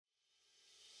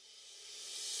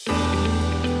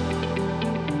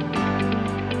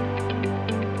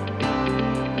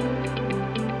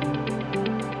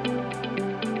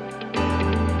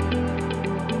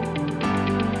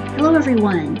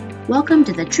everyone. Welcome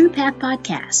to the True Path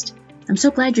Podcast. I'm so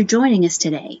glad you're joining us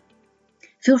today.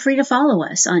 Feel free to follow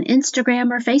us on Instagram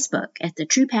or Facebook at the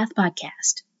True Path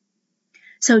Podcast.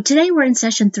 So today we're in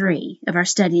session 3 of our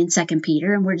study in 2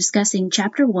 Peter, and we're discussing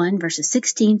chapter 1, verses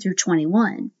 16 through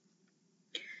 21.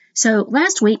 So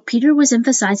last week, Peter was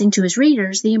emphasizing to his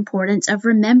readers the importance of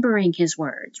remembering his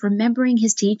words, remembering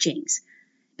his teachings,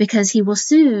 because he will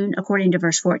soon, according to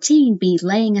verse 14, be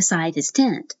laying aside his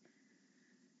tent.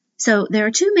 So there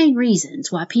are two main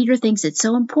reasons why Peter thinks it's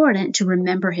so important to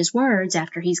remember his words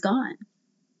after he's gone.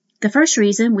 The first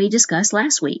reason we discussed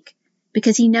last week,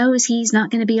 because he knows he's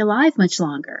not going to be alive much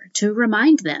longer, to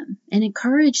remind them and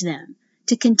encourage them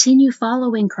to continue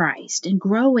following Christ and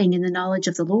growing in the knowledge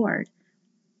of the Lord.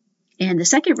 And the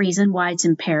second reason why it's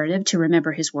imperative to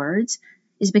remember his words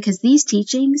is because these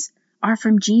teachings are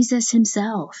from Jesus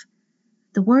himself.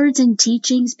 The words and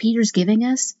teachings Peter's giving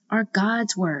us are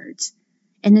God's words.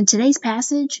 And in today's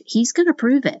passage, he's going to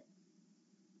prove it.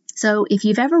 So if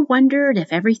you've ever wondered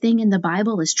if everything in the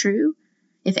Bible is true,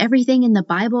 if everything in the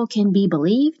Bible can be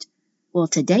believed, well,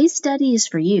 today's study is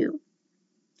for you.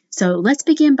 So let's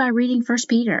begin by reading 1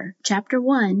 Peter chapter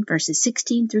 1, verses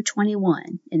 16 through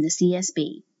 21 in the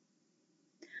CSB.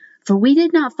 For we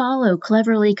did not follow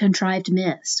cleverly contrived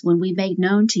myths when we made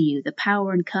known to you the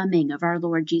power and coming of our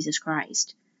Lord Jesus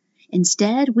Christ.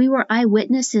 Instead, we were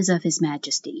eyewitnesses of his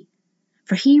majesty.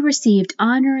 For he received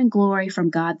honor and glory from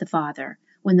God the Father,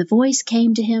 when the voice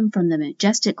came to him from the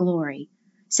majestic glory,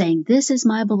 saying, "This is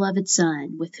my beloved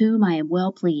Son, with whom I am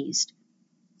well pleased."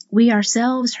 We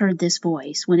ourselves heard this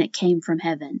voice when it came from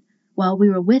heaven, while we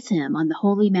were with him on the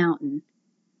holy mountain.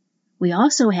 We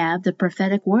also have the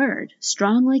prophetic word,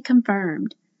 strongly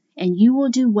confirmed, and you will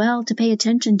do well to pay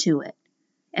attention to it,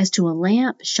 as to a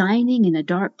lamp shining in a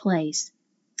dark place,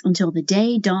 until the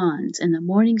day dawns and the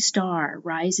morning star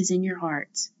rises in your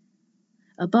hearts.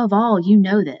 Above all, you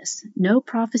know this, no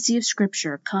prophecy of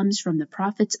Scripture comes from the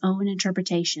prophet's own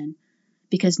interpretation,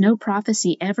 because no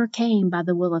prophecy ever came by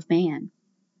the will of man.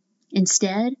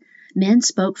 Instead, men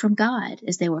spoke from God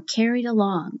as they were carried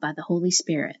along by the Holy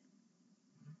Spirit.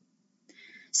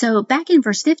 So back in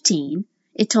verse 15,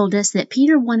 it told us that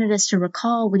Peter wanted us to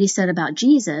recall what he said about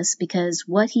Jesus, because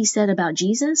what he said about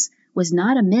Jesus was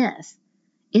not a myth.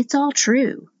 It's all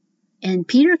true. And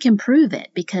Peter can prove it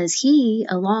because he,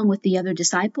 along with the other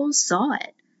disciples, saw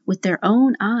it with their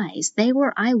own eyes. They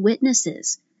were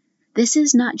eyewitnesses. This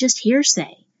is not just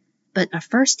hearsay, but a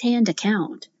first-hand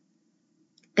account.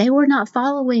 They were not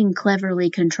following cleverly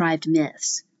contrived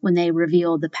myths when they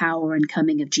revealed the power and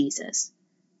coming of Jesus.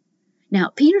 Now,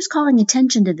 Peter's calling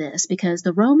attention to this because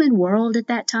the Roman world at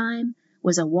that time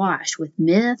was awash with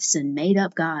myths and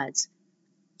made-up gods.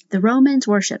 The Romans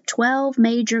worshipped 12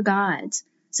 major gods,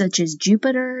 such as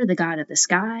Jupiter, the god of the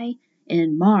sky,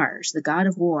 and Mars, the god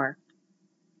of war.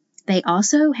 They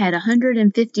also had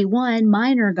 151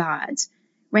 minor gods,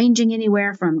 ranging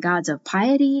anywhere from gods of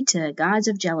piety to gods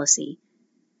of jealousy.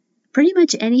 Pretty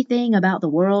much anything about the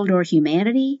world or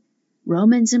humanity,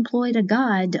 Romans employed a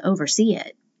god to oversee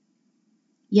it.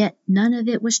 Yet none of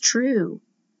it was true.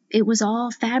 It was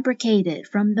all fabricated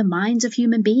from the minds of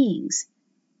human beings.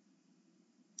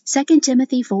 2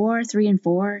 Timothy 4, 3 and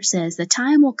 4 says, "The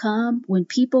time will come when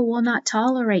people will not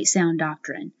tolerate sound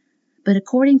doctrine, but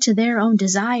according to their own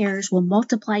desires will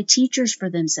multiply teachers for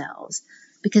themselves,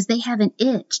 because they have an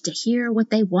itch to hear what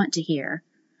they want to hear.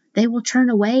 They will turn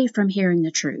away from hearing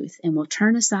the truth and will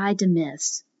turn aside to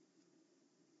myths."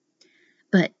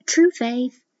 But true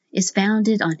faith is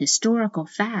founded on historical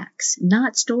facts,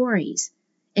 not stories,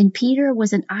 and Peter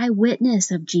was an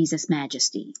eyewitness of Jesus'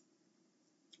 majesty.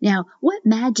 Now, what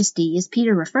majesty is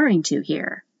Peter referring to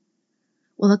here?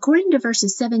 Well, according to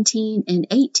verses 17 and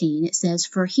 18, it says,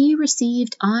 "For he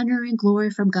received honor and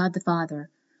glory from God the Father,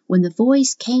 when the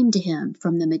voice came to him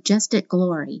from the majestic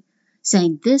glory,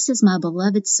 saying, 'This is my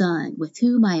beloved Son, with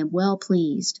whom I am well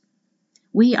pleased.'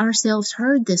 We ourselves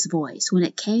heard this voice when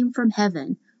it came from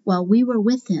heaven, while we were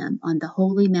with him on the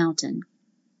holy mountain."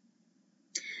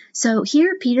 So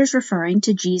here Peter's referring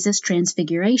to Jesus'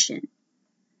 transfiguration.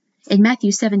 In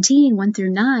Matthew 17, 1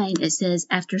 through 9, it says,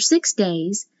 "After 6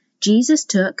 days, Jesus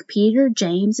took Peter,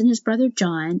 James, and his brother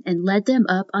John and led them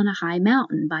up on a high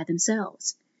mountain by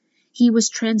themselves. He was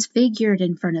transfigured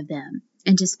in front of them,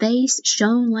 and his face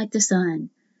shone like the sun.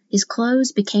 His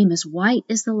clothes became as white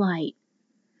as the light.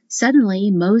 Suddenly,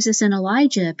 Moses and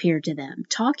Elijah appeared to them,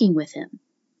 talking with him.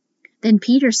 Then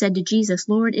Peter said to Jesus,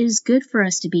 'Lord, it is good for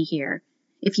us to be here.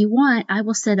 If you want, I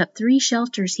will set up 3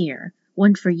 shelters here,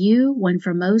 one for you, one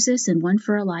for Moses, and one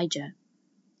for Elijah.'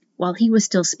 While he was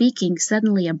still speaking,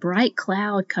 suddenly a bright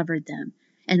cloud covered them,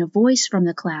 and a voice from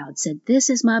the cloud said, "This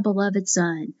is my beloved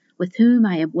Son, with whom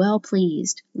I am well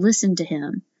pleased. Listen to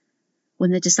him."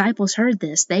 When the disciples heard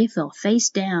this, they fell face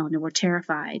down and were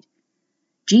terrified.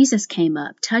 Jesus came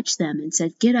up, touched them, and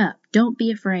said, "Get up, don't be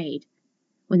afraid."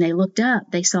 When they looked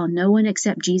up, they saw no one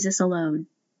except Jesus alone.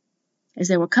 As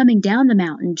they were coming down the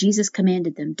mountain, Jesus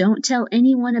commanded them, "Don't tell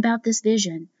anyone about this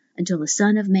vision until the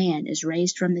Son of Man is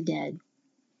raised from the dead."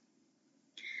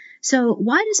 So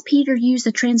why does Peter use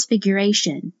the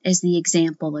transfiguration as the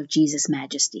example of Jesus'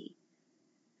 majesty?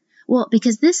 Well,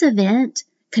 because this event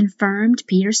confirmed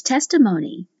Peter's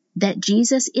testimony that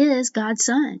Jesus is God's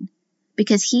Son,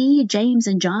 because he, James,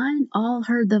 and John all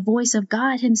heard the voice of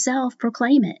God himself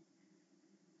proclaim it.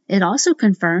 It also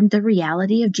confirmed the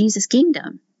reality of Jesus'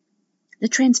 kingdom. The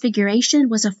transfiguration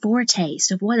was a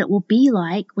foretaste of what it will be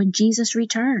like when Jesus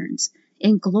returns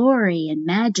in glory and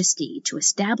majesty to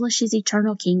establish his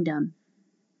eternal kingdom,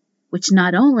 which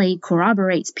not only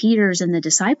corroborates Peter's and the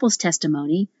disciples'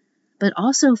 testimony, but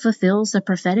also fulfills the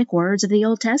prophetic words of the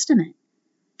Old Testament.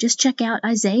 Just check out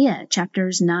Isaiah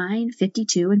chapters 9,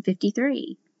 52, and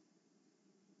 53.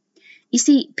 You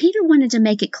see, Peter wanted to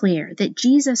make it clear that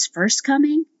Jesus' first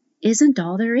coming isn't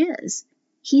all there is.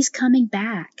 He's coming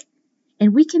back,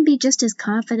 and we can be just as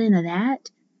confident of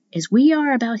that as we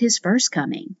are about his first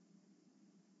coming.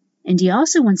 And he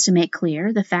also wants to make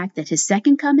clear the fact that his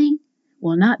second coming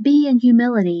will not be in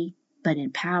humility, but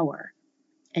in power.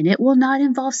 And it will not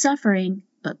involve suffering,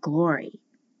 but glory.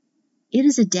 It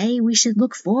is a day we should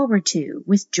look forward to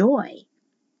with joy.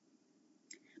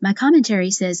 My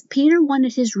commentary says Peter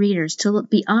wanted his readers to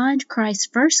look beyond Christ's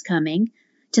first coming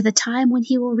to the time when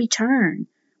he will return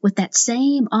with that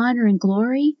same honor and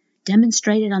glory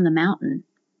demonstrated on the mountain.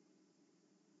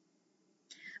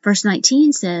 Verse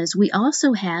 19 says, "We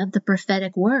also have the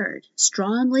prophetic word,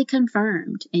 strongly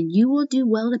confirmed, and you will do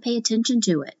well to pay attention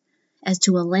to it, as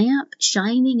to a lamp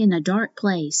shining in a dark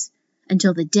place,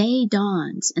 until the day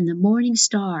dawns and the morning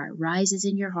star rises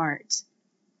in your hearts."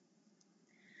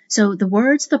 So the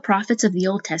words of the prophets of the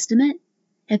Old Testament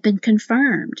have been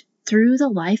confirmed through the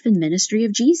life and ministry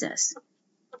of Jesus.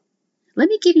 Let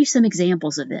me give you some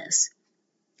examples of this.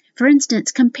 For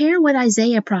instance, compare what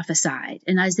Isaiah prophesied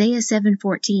in Isaiah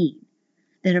 7:14,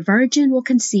 that a virgin will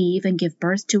conceive and give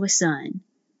birth to a son.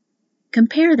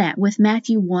 Compare that with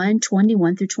Matthew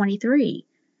 1:21 through 23,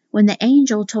 when the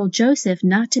angel told Joseph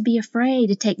not to be afraid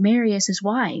to take Mary as his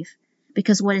wife,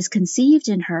 because what is conceived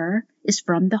in her is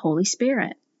from the Holy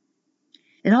Spirit.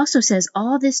 It also says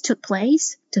all this took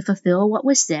place to fulfill what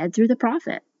was said through the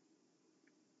prophet.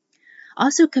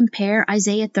 Also compare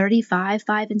Isaiah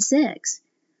 35:5 and 6,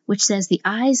 which says the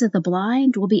eyes of the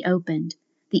blind will be opened,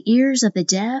 the ears of the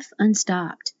deaf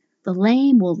unstopped, the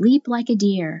lame will leap like a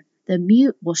deer, the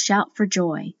mute will shout for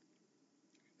joy.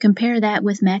 Compare that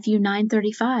with Matthew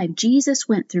 9:35. Jesus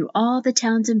went through all the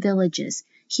towns and villages,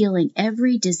 healing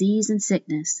every disease and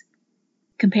sickness.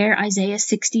 Compare Isaiah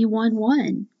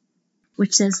 61:1,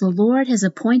 which says, "The Lord has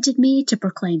appointed me to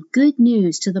proclaim good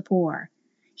news to the poor.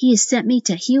 He has sent me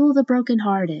to heal the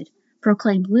brokenhearted,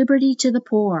 proclaim liberty to the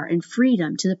poor and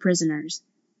freedom to the prisoners."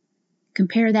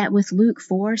 Compare that with Luke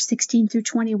 4:16 through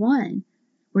 21,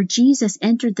 where Jesus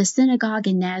entered the synagogue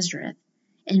in Nazareth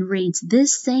and reads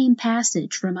this same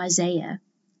passage from Isaiah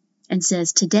and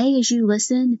says, "Today as you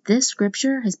listen, this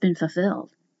scripture has been fulfilled."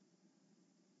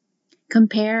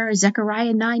 Compare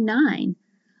Zechariah 9:9.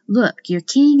 "Look, your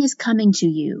king is coming to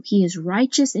you. He is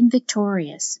righteous and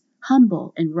victorious,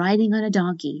 humble and riding on a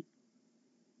donkey."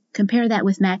 Compare that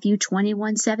with Matthew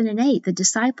 21:7 and 8. The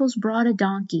disciples brought a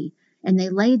donkey, and they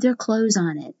laid their clothes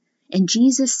on it, and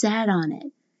Jesus sat on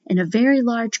it, and a very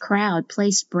large crowd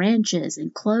placed branches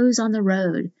and clothes on the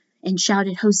road, and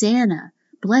shouted, "Hosanna!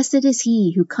 Blessed is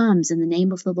he who comes in the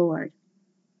name of the Lord."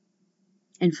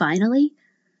 And finally,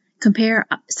 compare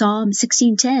Psalm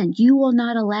 16:10, "You will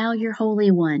not allow your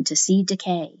Holy One to see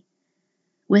decay,"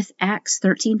 with Acts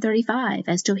 13:35,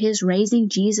 as to his raising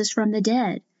Jesus from the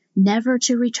dead, never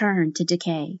to return to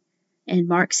decay. And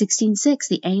Mark 16:6,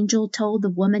 the angel told the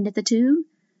woman at the tomb,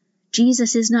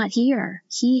 "Jesus is not here,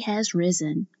 he has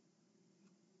risen."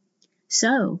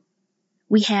 So,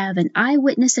 we have an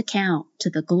eyewitness account to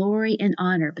the glory and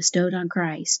honor bestowed on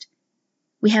Christ.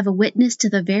 We have a witness to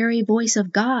the very voice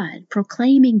of God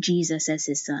proclaiming Jesus as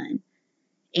his Son.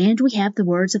 And we have the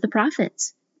words of the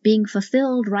prophets being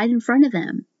fulfilled right in front of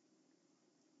them.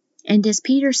 And as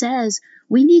Peter says,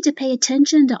 we need to pay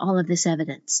attention to all of this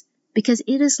evidence because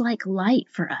it is like light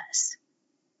for us.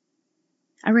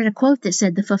 I read a quote that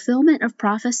said, "The fulfillment of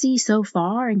prophecy so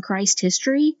far in Christ's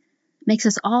history makes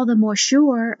us all the more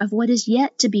sure of what is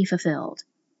yet to be fulfilled."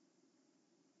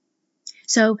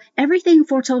 So everything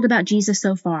foretold about Jesus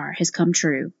so far has come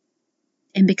true.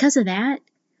 And because of that,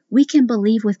 we can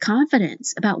believe with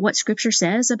confidence about what Scripture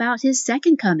says about his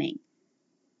second coming.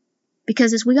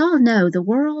 Because as we all know, the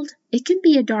world, it can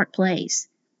be a dark place.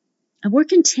 And we're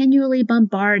continually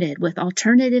bombarded with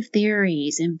alternative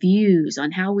theories and views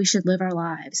on how we should live our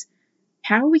lives.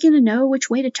 How are we going to know which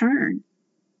way to turn?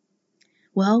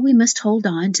 Well, we must hold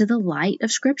on to the light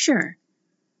of Scripture.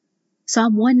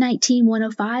 Psalm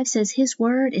 119:105 says, His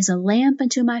word is a lamp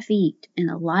unto my feet and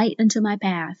a light unto my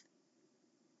path.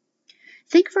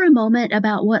 Think for a moment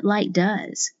about what light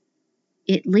does.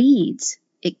 It leads,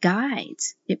 it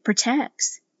guides, it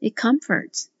protects, it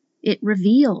comforts, it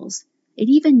reveals, it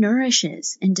even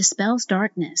nourishes and dispels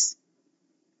darkness.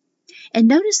 And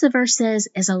notice the verse says,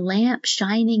 as a lamp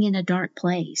shining in a dark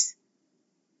place.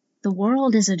 The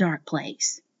world is a dark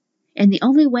place. And the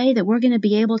only way that we're going to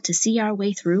be able to see our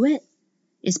way through it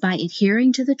is by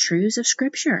adhering to the truths of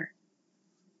Scripture.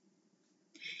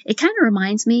 It kind of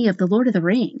reminds me of the Lord of the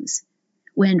Rings.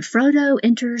 When Frodo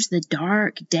enters the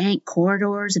dark, dank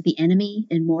corridors of the enemy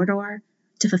in Mordor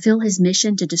to fulfill his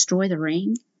mission to destroy the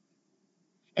ring,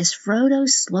 as Frodo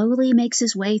slowly makes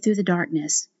his way through the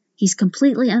darkness, he's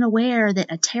completely unaware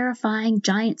that a terrifying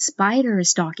giant spider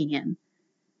is stalking him.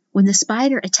 When the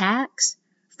spider attacks,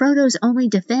 Frodo's only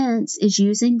defense is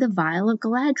using the vial of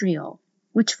Galadriel,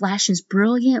 which flashes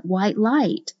brilliant white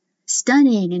light,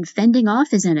 stunning and fending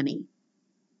off his enemy.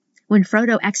 When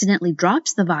Frodo accidentally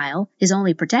drops the vial, his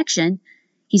only protection,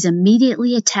 he's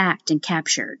immediately attacked and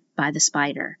captured by the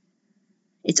spider.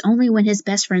 It's only when his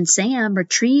best friend Sam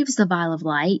retrieves the vial of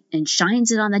light and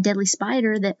shines it on the deadly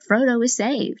spider that Frodo is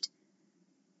saved.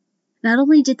 Not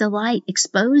only did the light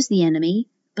expose the enemy,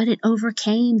 but it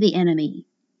overcame the enemy.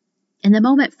 And the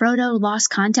moment Frodo lost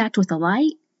contact with the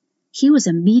light, he was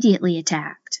immediately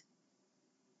attacked.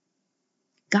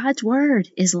 God's word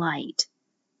is light.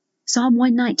 Psalm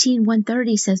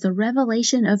 119:130 says, the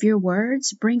revelation of your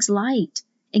words brings light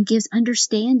and gives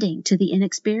understanding to the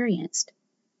inexperienced.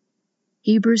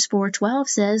 Hebrews 4:12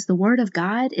 says, the word of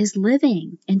God is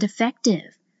living and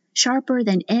effective, sharper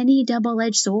than any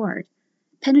double-edged sword,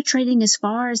 penetrating as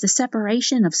far as the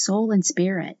separation of soul and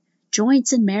spirit,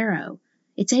 joints and marrow.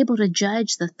 It's able to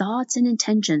judge the thoughts and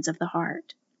intentions of the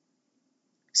heart.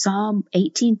 Psalm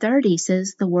 18:30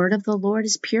 says, the word of the Lord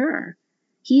is pure.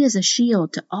 He is a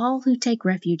shield to all who take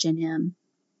refuge in him.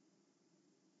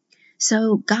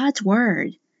 So God's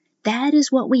word, that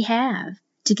is what we have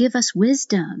to give us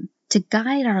wisdom, to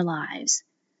guide our lives.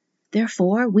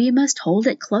 Therefore, we must hold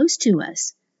it close to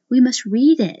us. We must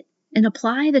read it and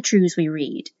apply the truths we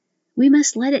read. We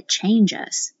must let it change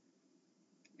us.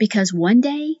 Because one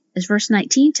day, as verse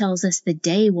 19 tells us, the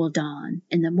day will dawn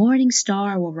and the morning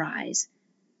star will rise.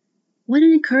 What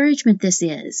an encouragement this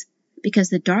is, because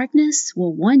the darkness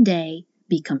will one day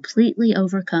be completely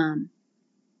overcome.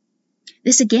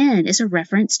 This again is a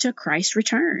reference to Christ's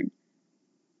return.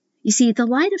 You see, the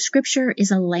light of Scripture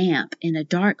is a lamp in a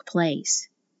dark place.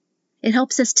 It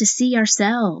helps us to see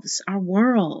ourselves, our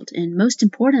world, and most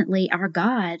importantly, our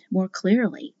God more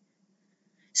clearly.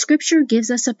 Scripture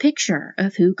gives us a picture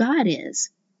of who God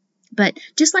is. But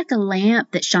just like a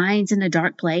lamp that shines in a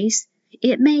dark place,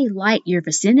 it may light your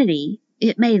vicinity,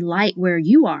 it may light where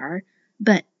you are,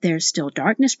 but there's still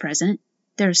darkness present.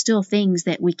 There are still things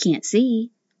that we can't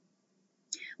see.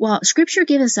 While Scripture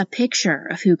gives us a picture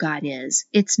of who God is,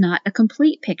 it's not a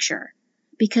complete picture,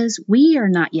 because we are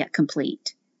not yet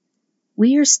complete.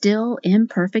 We are still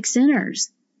imperfect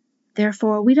sinners.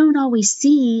 Therefore, we don't always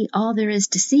see all there is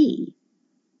to see.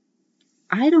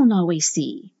 I don't always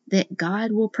see that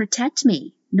God will protect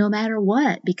me no matter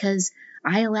what, because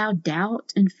I allow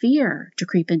doubt and fear to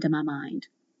creep into my mind.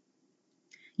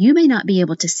 You may not be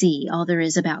able to see all there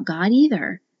is about God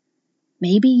either.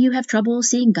 Maybe you have trouble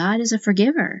seeing God as a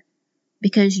forgiver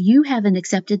because you haven't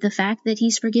accepted the fact that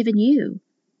He's forgiven you.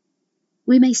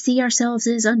 We may see ourselves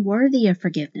as unworthy of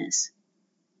forgiveness.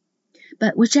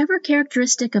 But whichever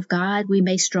characteristic of God we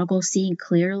may struggle seeing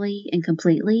clearly and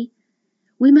completely,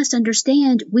 we must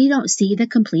understand we don't see the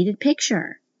completed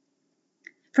picture.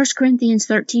 1 Corinthians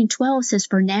 13:12 says,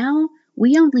 for now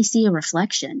we only see a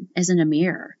reflection as in a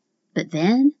mirror, but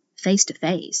then face to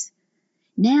face.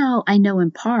 Now I know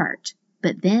in part,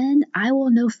 but then I will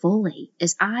know fully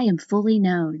as I am fully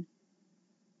known.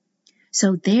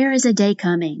 So there is a day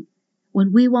coming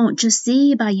when we won't just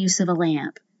see by use of a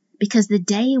lamp, because the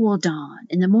day will dawn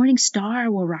and the morning star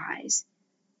will rise.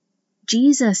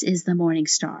 Jesus is the morning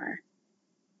star.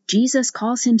 Jesus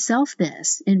calls himself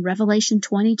this in Revelation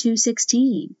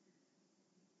 22:16.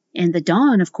 And the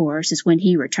dawn, of course, is when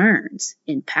he returns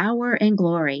in power and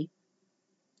glory.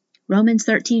 Romans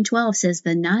 13:12 says,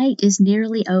 "The night is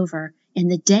nearly over, and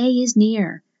the day is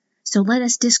near. So let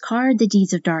us discard the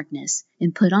deeds of darkness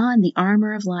and put on the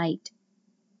armor of light."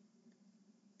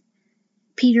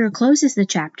 Peter closes the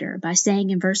chapter by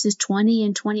saying in verses 20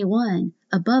 and 21,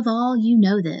 "Above all, you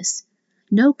know this.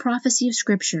 No prophecy of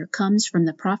Scripture comes from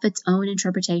the prophet's own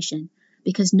interpretation,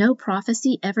 because no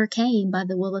prophecy ever came by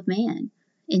the will of man.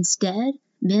 Instead,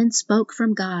 men spoke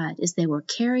from God as they were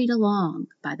carried along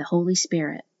by the Holy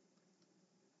Spirit."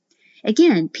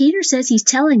 Again, Peter says he's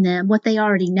telling them what they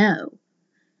already know.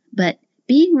 But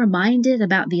being reminded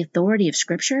about the authority of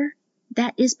Scripture,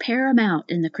 that is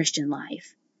paramount in the Christian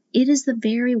life. It is the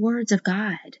very words of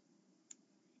God.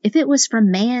 If it was from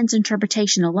man's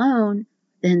interpretation alone,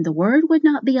 then the Word would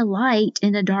not be a light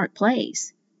in a dark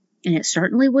place, and it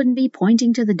certainly wouldn't be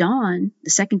pointing to the dawn, the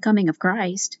second coming of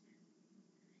Christ.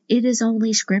 It is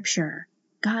only Scripture,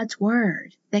 God's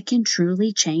Word, that can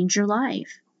truly change your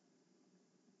life.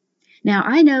 Now,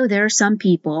 I know there are some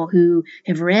people who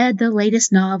have read the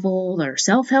latest novel or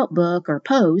self-help book or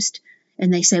post,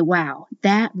 and they say, "Wow,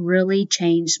 that really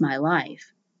changed my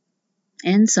life."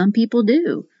 And some people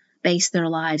do base their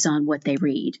lives on what they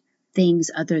read,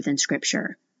 things other than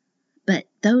Scripture. But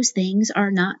those things are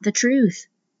not the truth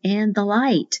and the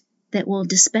light that will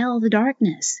dispel the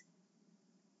darkness.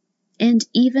 And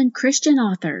even Christian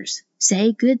authors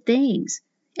say good things,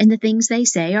 and the things they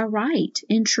say are right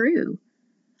and true.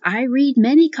 I read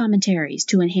many commentaries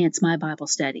to enhance my Bible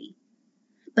study.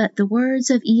 But the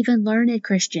words of even learned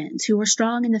Christians who are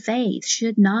strong in the faith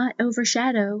should not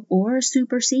overshadow or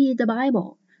supersede the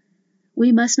Bible.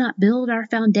 We must not build our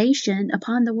foundation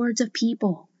upon the words of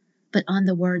people, but on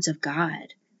the words of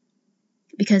God.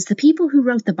 Because the people who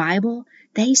wrote the Bible,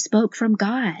 they spoke from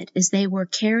God as they were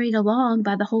carried along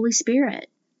by the Holy Spirit.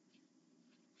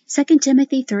 2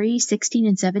 Timothy 3:16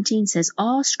 and 17 says,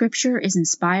 "All Scripture is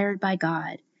inspired by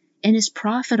God and is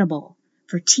profitable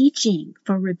for teaching,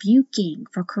 for rebuking,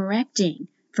 for correcting,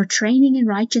 for training in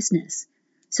righteousness,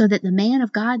 so that the man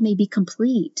of God may be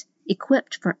complete,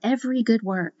 equipped for every good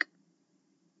work."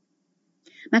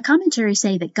 My commentaries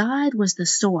say that God was the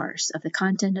source of the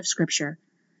content of Scripture,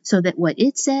 so that what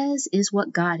it says is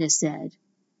what God has said.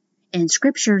 And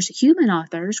Scripture's human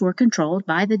authors were controlled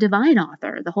by the divine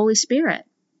author, the Holy Spirit.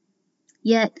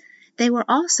 Yet they were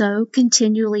also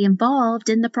continually involved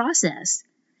in the process.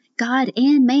 God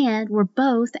and man were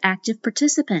both active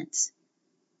participants.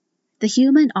 The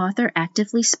human author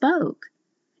actively spoke.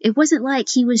 It wasn't like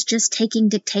he was just taking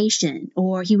dictation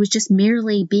or he was just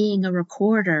merely being a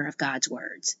recorder of God's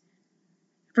words.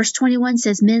 Verse 21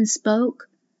 says, "Men spoke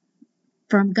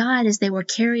from God as they were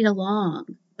carried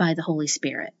along by the Holy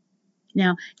Spirit."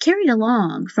 Now, carried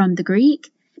along from the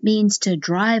Greek means to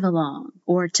drive along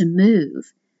or to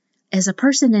move, as a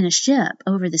person in a ship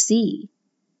over the sea.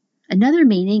 Another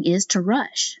meaning is to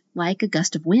rush, like a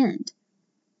gust of wind.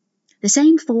 The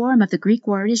same form of the Greek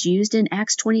word is used in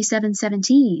Acts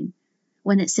 27:17,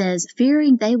 when it says,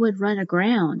 "Fearing they would run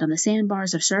aground on the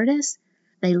sandbars of Syrtis,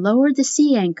 they lowered the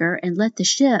sea anchor and let the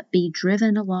ship be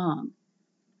driven along."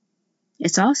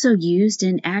 It's also used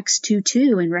in Acts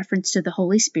 2:2 in reference to the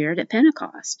Holy Spirit at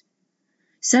Pentecost.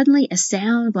 Suddenly a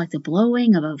sound like the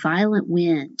blowing of a violent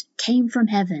wind came from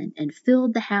heaven and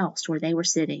filled the house where they were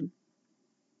sitting.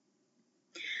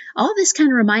 All this kind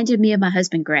of reminded me of my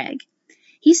husband, Greg.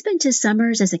 He spent his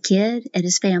summers as a kid at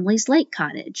his family's lake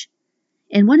cottage,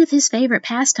 and one of his favorite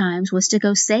pastimes was to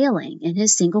go sailing in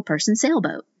his single-person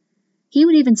sailboat. He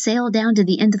would even sail down to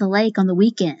the end of the lake on the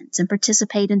weekends and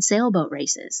participate in sailboat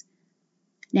races.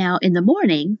 Now, in the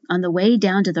morning, on the way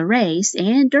down to the race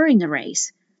and during the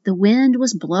race, the wind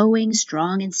was blowing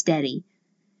strong and steady,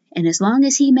 and as long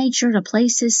as he made sure to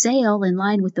place his sail in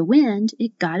line with the wind,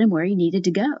 it got him where he needed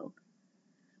to go.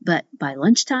 But by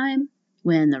lunchtime,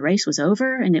 when the race was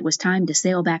over and it was time to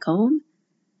sail back home,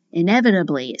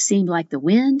 inevitably it seemed like the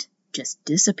wind just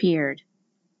disappeared.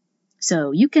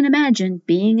 So you can imagine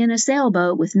being in a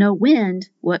sailboat with no wind,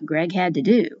 what Greg had to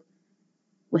do.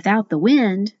 Without the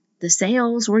wind, the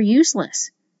sails were useless.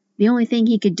 The only thing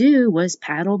he could do was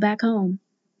paddle back home.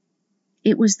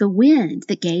 It was the wind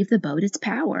that gave the boat its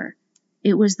power.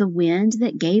 It was the wind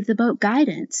that gave the boat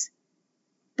guidance.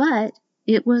 But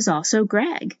it was also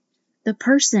Greg, the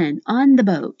person on the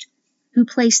boat, who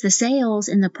placed the sails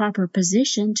in the proper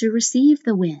position to receive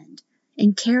the wind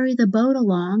and carry the boat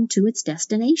along to its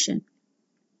destination.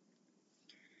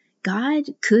 God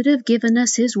could have given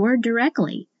us His word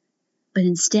directly, but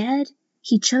instead,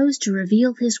 He chose to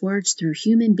reveal His words through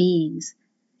human beings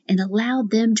and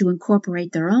allowed them to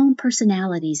incorporate their own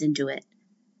personalities into it,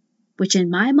 which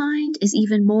in my mind is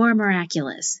even more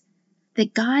miraculous,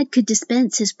 That God could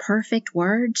dispense His perfect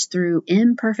words through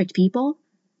imperfect people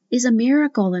is a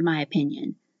miracle, in my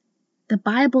opinion. The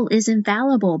Bible is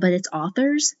infallible, but its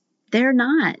authors, they're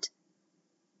not.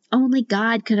 Only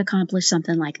God could accomplish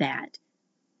something like that.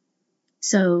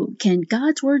 So, can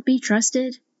God's Word be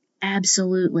trusted?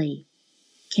 Absolutely.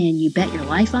 Can you bet your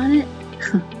life on it?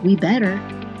 We better.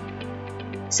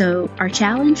 So, our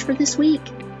challenge for this week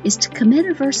is to commit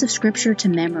a verse of Scripture to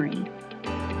memory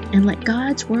and let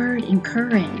God's Word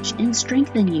encourage and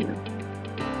strengthen you.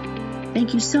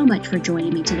 Thank you so much for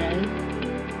joining me today.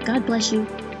 God bless you.